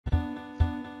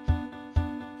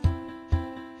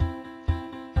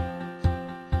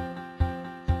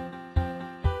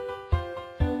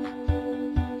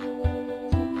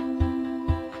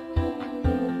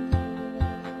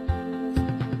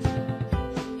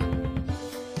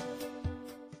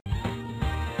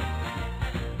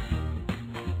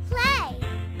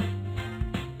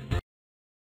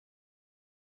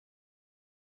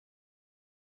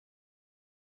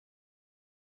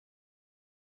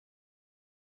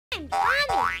I'm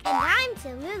Tommy. And I'm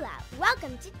Tallulah.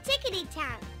 Welcome to Tickety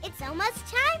Town. It's almost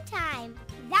chime time.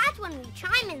 That's when we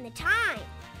chime in the time.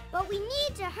 But we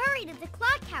need to hurry to the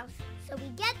clock house so we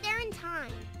get there in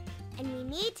time. And we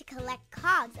need to collect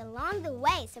cogs along the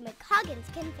way so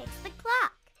McCoggins can fix the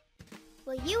clock.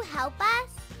 Will you help us?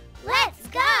 Let's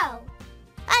go!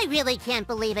 I really can't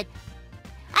believe it.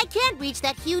 I can't reach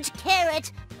that huge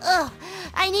carrot. Ugh,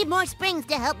 I need more springs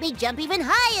to help me jump even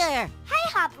higher.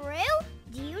 Hey, Hopparoo!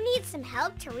 Do you need some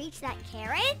help to reach that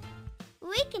carrot?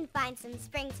 We can find some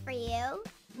springs for you.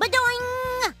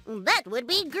 Ba-doing! That would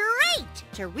be great!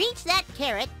 To reach that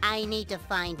carrot, I need to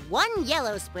find 1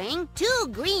 yellow spring, 2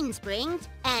 green springs,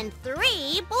 and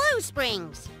 3 blue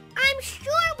springs. I'm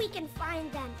sure we can find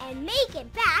them and make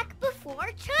it back before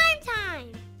chime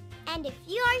time. And if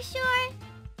you're sure,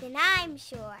 then I'm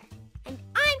sure. And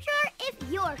I'm sure if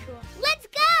you're sure. Let's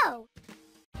go!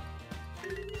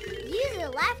 Use the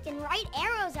left and right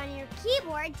arrows on your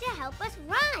keyboard to help us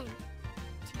run.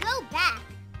 To go back,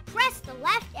 press the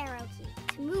left arrow key.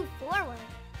 To move forward,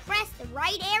 press the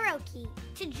right arrow key.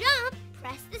 To jump,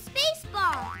 press the space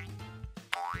bar.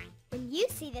 When you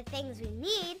see the things we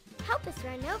need, help us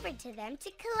run over to them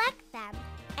to collect them.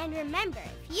 And remember,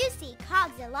 if you see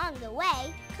cogs along the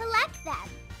way, collect them.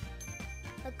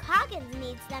 McCoggins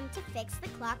needs them to fix the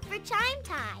clock for chime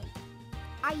time.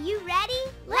 Are you ready?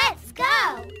 Let's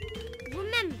go!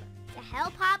 Remember, to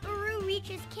help Hopparoo reach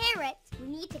his carrots, we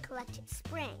need to collect his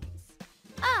springs.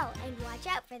 Oh, and watch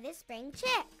out for the spring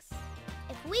chicks.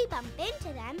 If we bump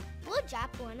into them, we'll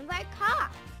drop one of our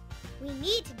cogs. We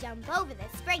need to jump over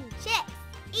the spring chicks.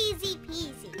 Easy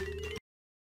peasy.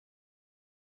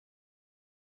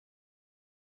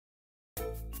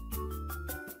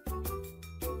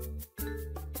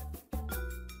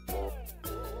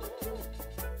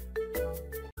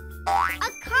 A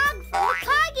cog for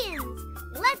McCoggins!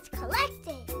 Let's collect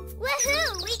it!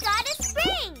 Woohoo! We got a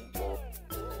spring!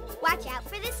 Watch out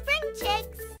for the spring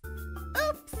chicks!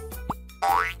 Oops!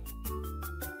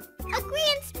 A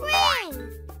green spring!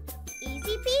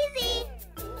 Easy peasy!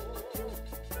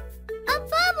 A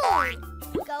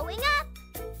bubble! Going up!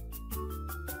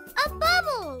 A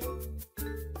bubble!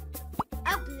 A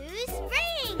blue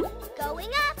spring!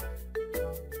 Going up!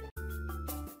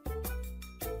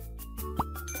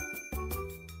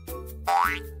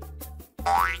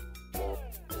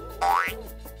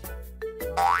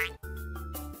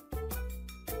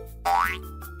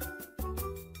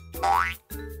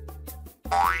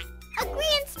 A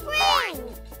green spring!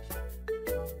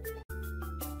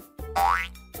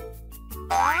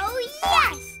 Oh,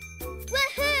 yes!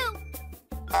 Woohoo!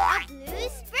 A blue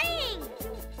spring!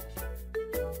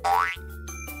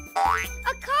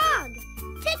 A cog!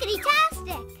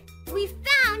 Tickety-tastic! We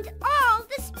found all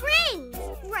the springs!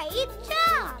 Great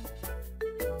job!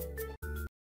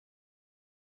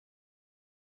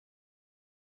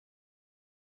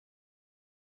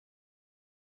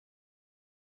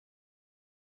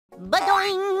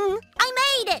 Ba-doing! I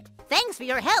made it! Thanks for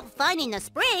your help finding the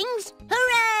springs.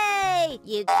 Hooray!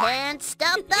 You can't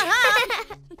stop the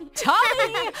hop!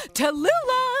 Tommy!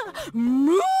 Tallulah!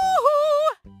 Moo!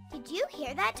 Did you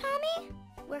hear that, Tommy?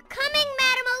 We're coming,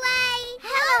 Madam Au-Lait!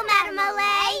 Hello, Madam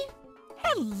Au-Lait!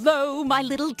 Hello, my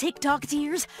little TikTok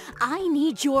ears. I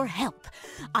need your help.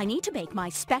 I need to make my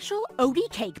special oaty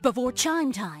cake before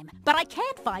chime time, but I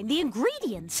can't find the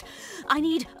ingredients. I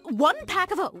need 1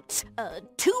 pack of oats,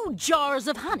 2 jars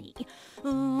of honey,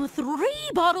 3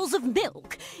 bottles of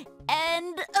milk,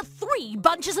 and 3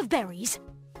 bunches of berries.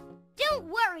 Don't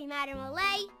worry, Madam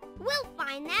Au-Lait. We'll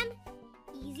find them.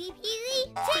 Easy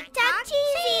peasy, tick-tock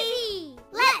cheesy!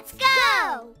 Let's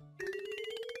go!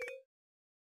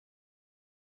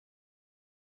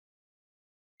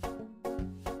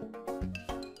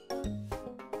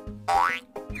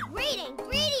 Great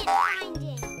ingredient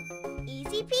finding!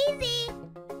 Easy peasy!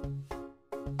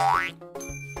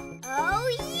 Oh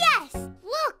yes!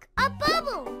 Look, a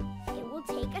bubble! It will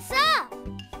take us up!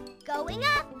 Going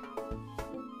up!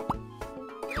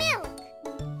 Milk!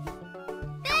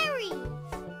 Berries!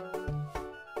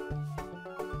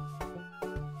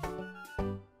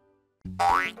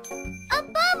 A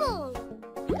bubble!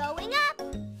 Going up!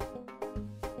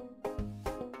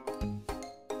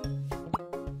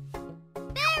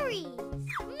 Berries!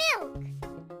 Milk!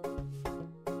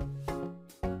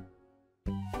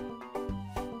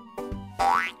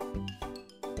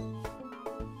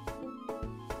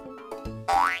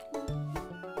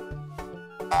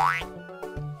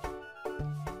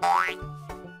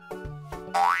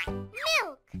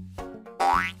 Milk!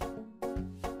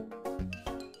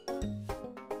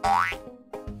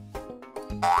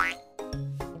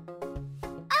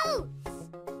 Oats!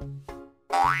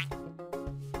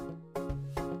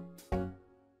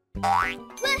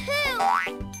 Woohoo!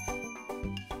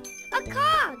 A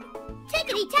cog!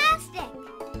 Tickety-tastic!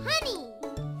 Honey!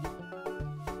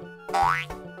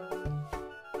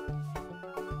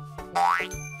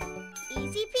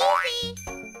 Easy peasy!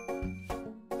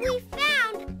 We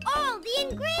found all the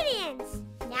ingredients!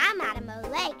 Now Madam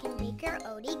Au-Lait can make her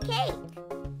oaty cake.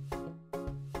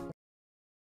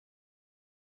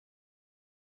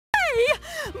 Hey!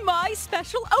 My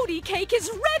special oaty cake is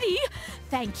ready!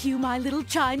 Thank you, my little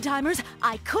chime timers.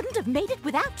 I couldn't have made it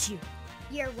without you.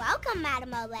 You're welcome,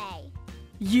 Madam Au-Lait.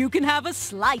 You can have a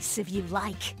slice if you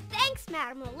like. Thanks,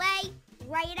 Madam Au-Lait.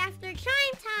 Right after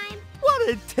chime time. What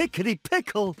a tickety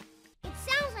pickle! It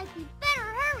sounds like we better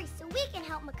hurry so we can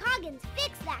help McCoggins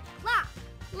fix that clock.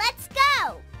 Let's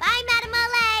go! Bye, Madam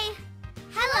Au-Lait.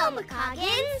 Hello,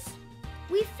 McCoggins.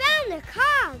 We found the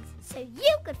cogs so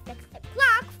you could fix the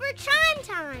clock for chime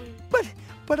time.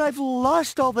 But I've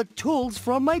lost all the tools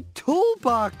from my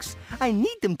toolbox. I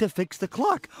need them to fix the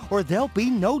clock, or there'll be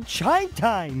no chime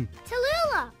time.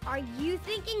 Tallulah, are you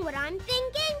thinking what I'm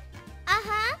thinking?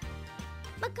 Uh-huh.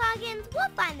 McCoggins, we'll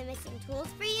find the missing tools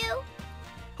for you.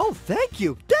 Oh, thank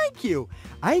you, thank you.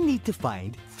 I need to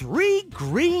find 3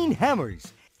 green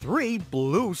hammers, 3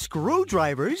 blue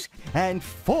screwdrivers, and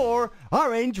 4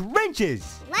 orange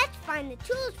wrenches. Let's find the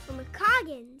tools for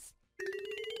McCoggins.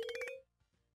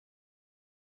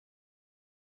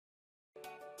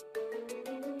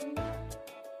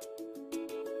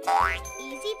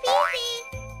 Easy peasy.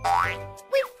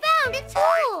 We found a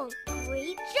tool.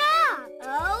 Great job.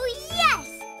 Oh, yes.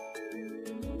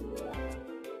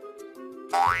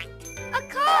 A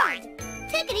cog.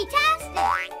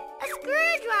 Tickety-tastic. A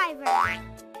screwdriver.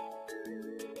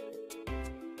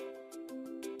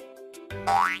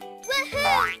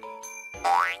 Woohoo!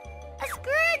 A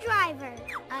screwdriver.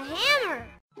 A hammer.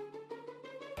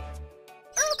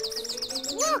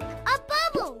 Oops! Look, a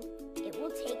bubble. It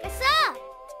will take us up.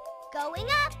 Going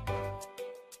up.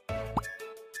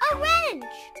 A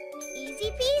wrench. Easy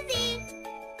peasy.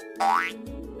 A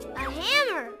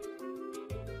hammer.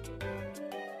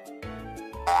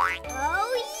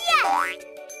 Oh, yes!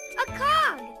 A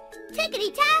cog.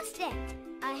 Tickety-tastic.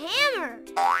 A hammer.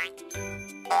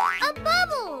 A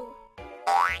bubble.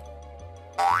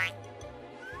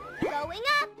 Going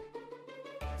up.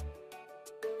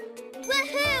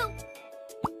 Woohoo!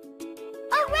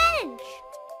 A wrench.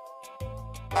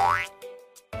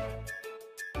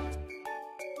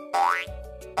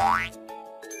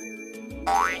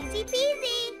 Easy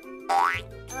peasy.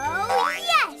 Oh,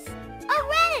 yes! A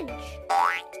wrench.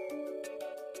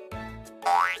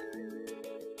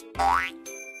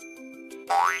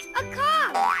 A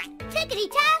cog.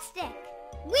 Tickety-tastic.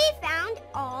 We found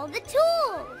all the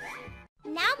tools.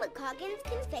 Now McCoggins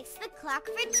can fix the clock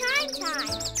for chime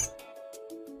time.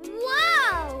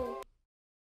 Whoa!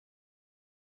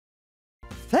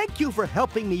 Thank you for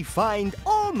helping me find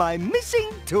all my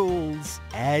missing tools.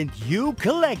 And you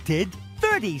collected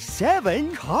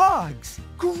 37 cogs.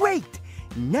 Great!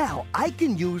 Now I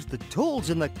can use the tools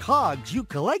and the cogs you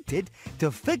collected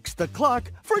to fix the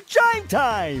clock for chime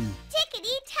time.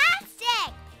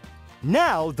 Tickety-tastic!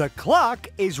 Now the clock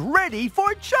is ready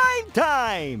for chime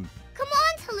time. Come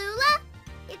on, Tallulah.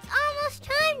 It's almost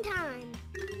chime time.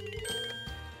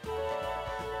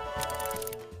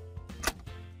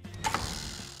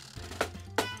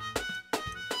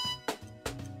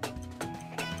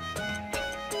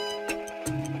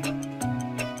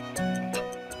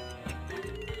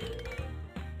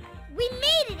 We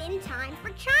made it in time for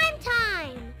chime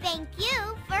time. Thank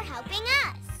you for helping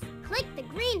us. Click the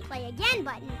green play again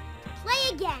button to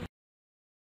play again.